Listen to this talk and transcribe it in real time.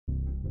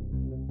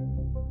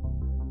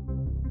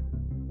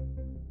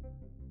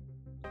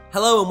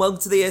Hello and welcome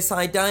to the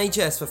ASI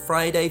Digest for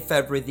Friday,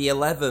 February the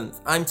 11th.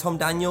 I'm Tom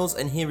Daniels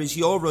and here is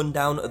your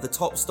rundown of the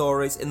top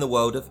stories in the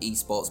world of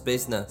esports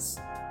business.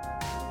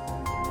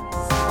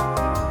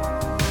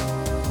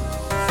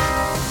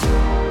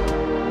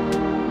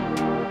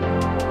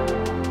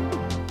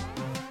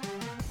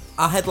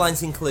 Our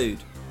headlines include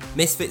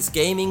Misfits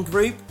Gaming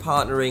Group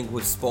partnering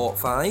with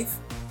Sport5,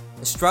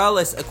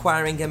 Astralis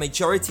acquiring a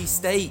majority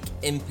stake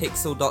in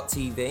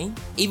Pixel.tv,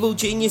 Evil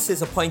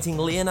Geniuses appointing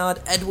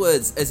Leonard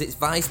Edwards as its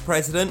Vice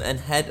President and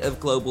Head of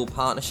Global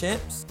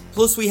Partnerships.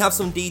 Plus we have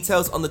some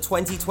details on the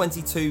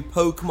 2022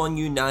 Pokemon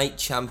Unite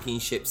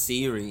Championship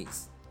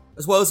Series,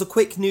 as well as a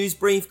quick news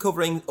brief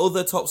covering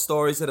other top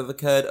stories that have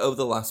occurred over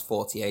the last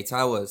 48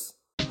 hours.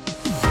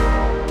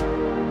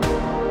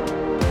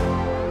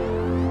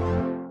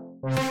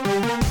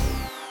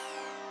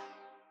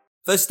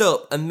 First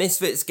up, a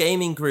Misfits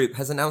Gaming Group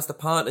has announced a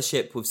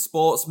partnership with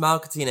sports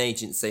marketing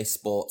agency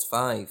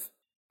Sport5.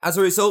 As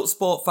a result,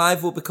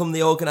 Sport5 will become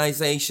the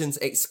organisation's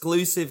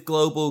exclusive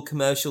global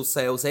commercial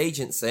sales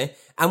agency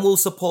and will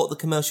support the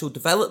commercial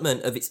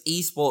development of its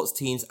esports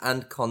teams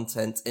and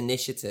content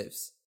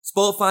initiatives.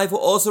 Sport5 will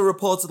also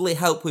reportedly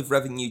help with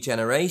revenue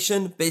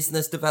generation,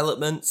 business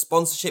development,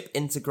 sponsorship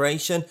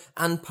integration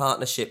and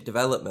partnership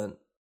development.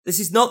 This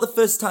is not the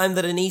first time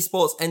that an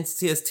esports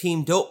entity has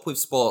teamed up with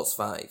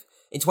Sport5.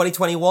 In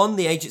 2021,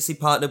 the agency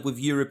partnered with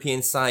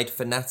European side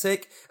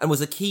Fnatic and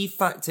was a key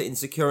factor in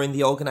securing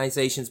the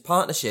organisation's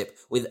partnership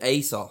with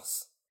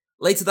ASOS.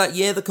 Later that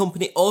year, the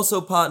company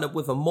also partnered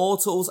with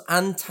Immortals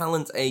and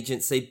talent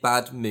agency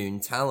Bad Moon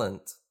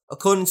Talent.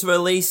 According to a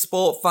release,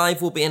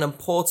 Sport5 will be an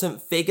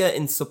important figure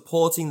in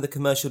supporting the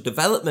commercial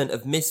development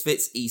of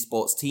Misfits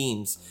esports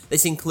teams.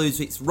 This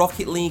includes its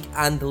Rocket League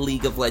and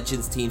League of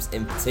Legends teams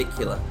in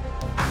particular.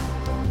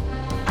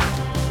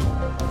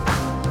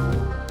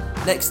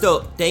 Next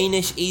up,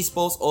 Danish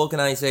esports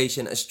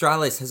organisation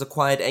Astralis has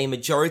acquired a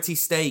majority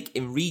stake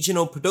in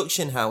regional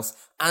production house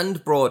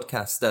and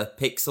broadcaster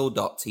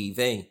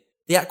Pixel.tv.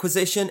 The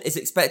acquisition is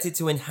expected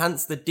to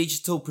enhance the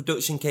digital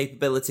production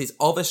capabilities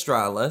of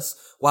Astralis,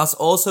 whilst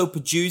also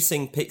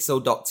producing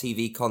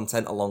Pixel.tv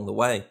content along the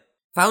way.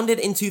 Founded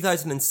in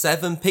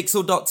 2007,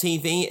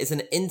 Pixel.tv is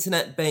an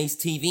internet-based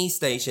TV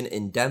station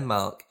in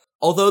Denmark.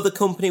 Although the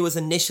company was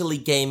initially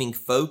gaming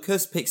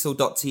focused,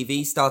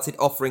 Pixel.tv started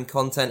offering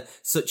content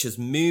such as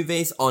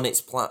movies on its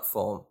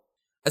platform.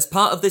 As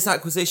part of this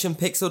acquisition,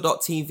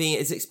 Pixel.tv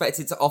is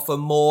expected to offer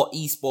more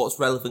esports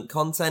relevant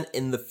content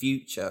in the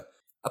future.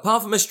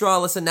 Apart from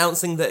Astralis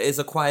announcing that it has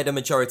acquired a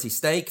majority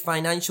stake,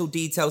 financial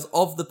details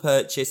of the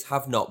purchase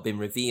have not been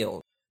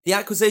revealed. The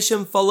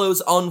acquisition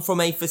follows on from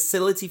a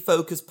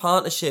facility-focused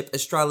partnership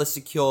Astralis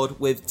secured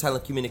with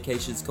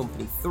telecommunications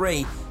company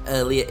 3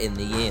 earlier in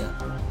the year.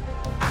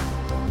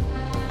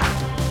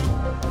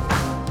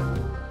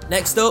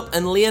 Next up,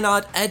 and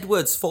Leonard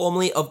Edwards,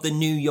 formerly of the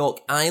New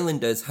York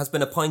Islanders, has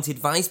been appointed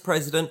Vice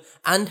President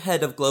and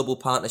Head of Global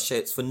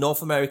Partnerships for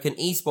North American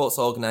esports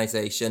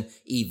organisation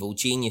Evil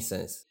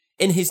Geniuses.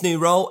 In his new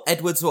role,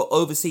 Edwards will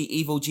oversee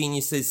Evil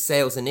Geniuses'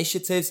 sales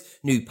initiatives,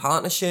 new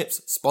partnerships,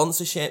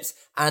 sponsorships,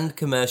 and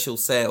commercial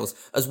sales,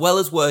 as well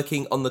as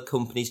working on the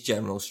company's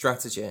general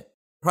strategy.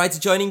 Prior to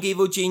joining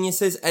Evil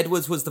Geniuses,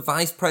 Edwards was the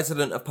Vice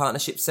President of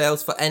Partnership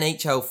Sales for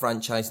NHL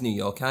franchise New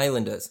York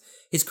Islanders.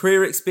 His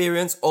career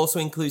experience also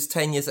includes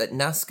tenures at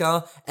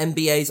NASCAR,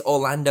 NBA's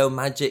Orlando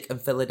Magic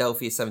and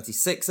Philadelphia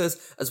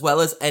 76ers, as well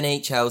as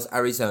NHL's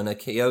Arizona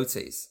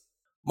Coyotes.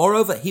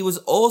 Moreover, he was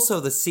also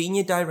the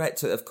Senior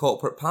Director of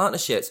Corporate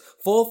Partnerships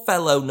for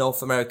fellow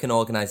North American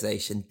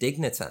organisation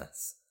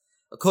Dignitas.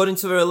 According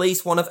to the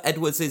release, one of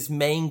Edwards'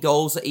 main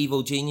goals at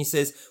Evil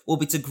Geniuses will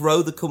be to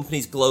grow the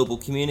company's global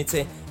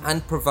community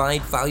and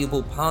provide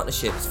valuable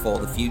partnerships for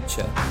the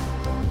future.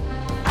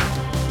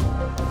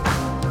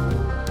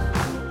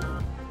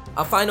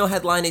 Our final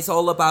headline is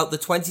all about the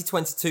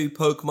 2022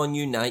 Pokemon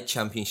Unite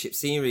Championship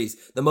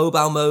Series, the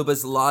mobile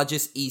MOBA's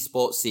largest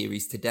esports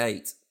series to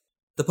date.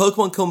 The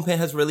Pokemon Company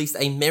has released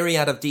a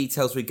myriad of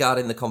details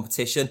regarding the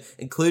competition,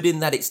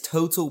 including that its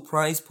total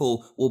prize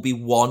pool will be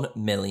 $1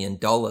 million.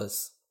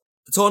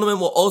 The tournament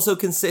will also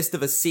consist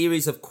of a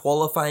series of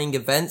qualifying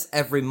events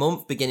every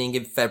month beginning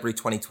in February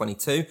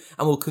 2022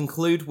 and will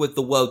conclude with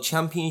the World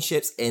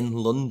Championships in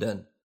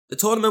London. The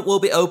tournament will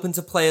be open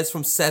to players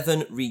from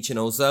 7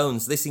 regional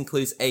zones. This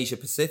includes Asia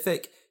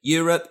Pacific,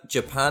 Europe,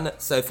 Japan,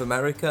 South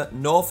America,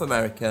 North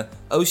America,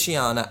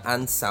 Oceania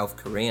and South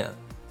Korea.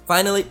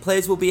 Finally,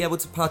 players will be able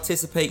to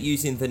participate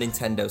using the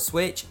Nintendo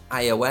Switch,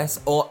 iOS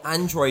or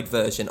Android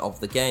version of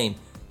the game.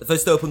 The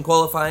first Open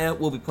qualifier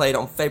will be played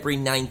on February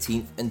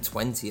 19th and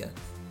 20th.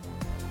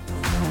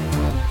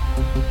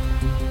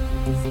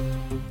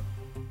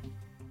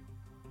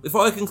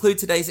 Before I conclude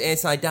today's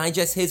ASI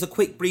Digest, here's a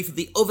quick brief of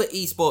the other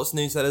esports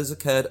news that has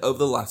occurred over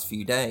the last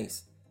few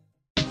days.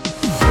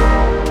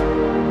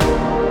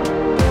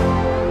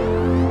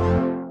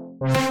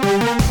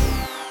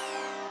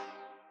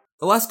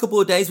 The last couple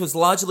of days was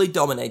largely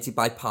dominated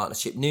by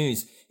partnership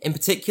news. In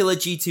particular,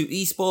 G2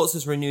 Esports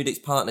has renewed its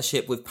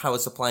partnership with power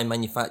supply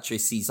manufacturer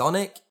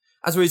Seasonic.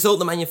 As a result,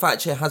 the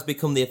manufacturer has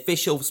become the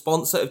official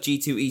sponsor of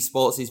G2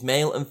 Esports'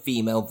 male and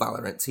female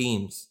Valorant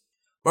teams.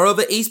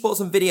 Moreover, esports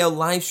and video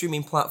live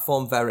streaming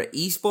platform Vera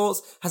Esports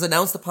has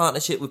announced a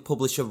partnership with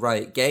publisher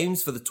Riot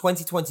Games for the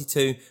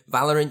 2022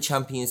 Valorant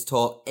Champions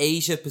Tour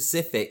Asia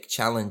Pacific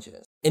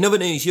Challengers. In other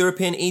news,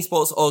 European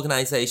esports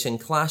organisation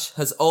Clash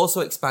has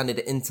also expanded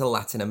into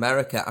Latin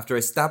America after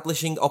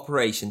establishing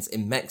operations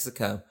in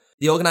Mexico.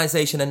 The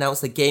organisation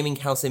announced a gaming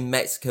house in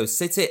Mexico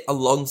City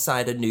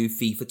alongside a new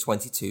FIFA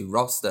 22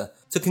 roster.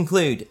 To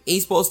conclude,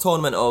 esports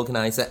tournament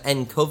organiser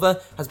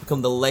Ncover has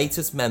become the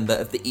latest member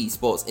of the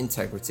Esports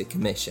Integrity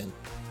Commission.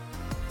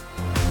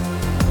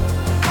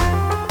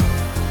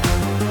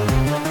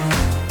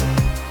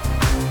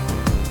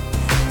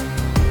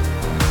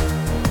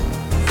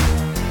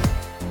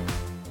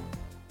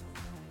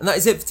 And that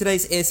is it for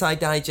today's ESI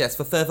Digest.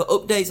 For further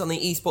updates on the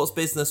esports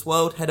business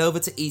world, head over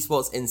to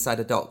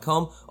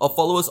esportsinsider.com or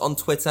follow us on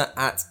Twitter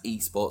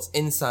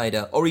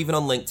 @esportsinsider or even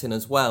on LinkedIn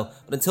as well.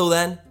 But until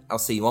then, I'll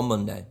see you on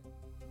Monday.